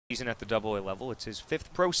Season at the Double-A level. It's his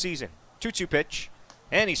 5th pro season. 2-2 pitch,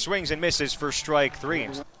 and he swings and misses for strike 3.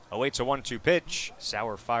 Awaits a 1-2 pitch.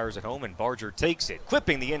 Sauer fires at home, and Barger takes it,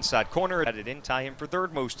 clipping the inside corner. At it in, tie him for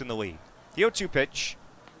 3rd most in the league. The 0-2 pitch.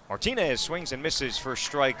 Martinez swings and misses for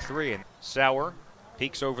strike 3, and Sauer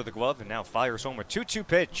peeks over the glove and now fires home a 2-2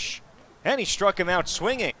 pitch, and he struck him out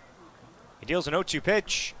swinging. He deals an 0-2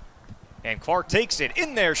 pitch, and Clark takes it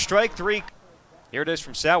in there, strike 3. Here it is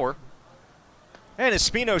from Sauer, and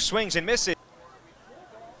Espino swings and misses.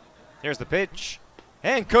 Here's the pitch,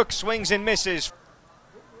 and Cook swings and misses.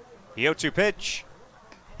 The 0-2 pitch,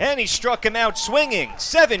 and he struck him out swinging.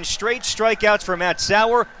 7 straight strikeouts for Matt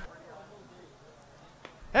Sauer,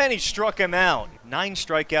 and he struck him out. 9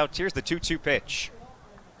 strikeouts. Here's the 2-2 pitch.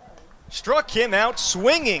 Struck him out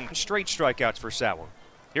swinging. Straight strikeouts for Sauer.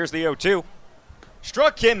 Here's the 0-2.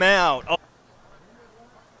 Struck him out. Oh.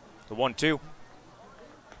 The 1-2.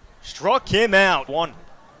 Struck him out. 1.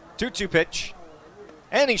 2-2 pitch.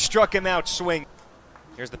 And he struck him out swing.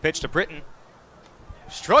 Here's the pitch to Britton.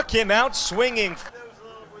 Struck him out swinging.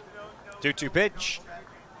 2-2 pitch.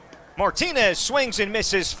 Martinez swings and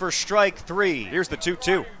misses for strike 3. Here's the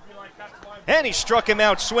 2-2. And he struck him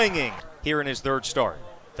out swinging here in his 3rd start.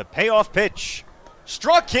 The payoff pitch.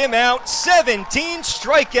 Struck him out. 17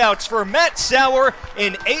 strikeouts for Matt Sauer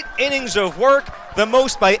in 8 innings of work. The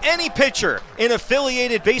most by any pitcher in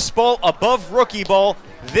affiliated baseball above rookie ball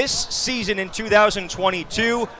this season in 2022.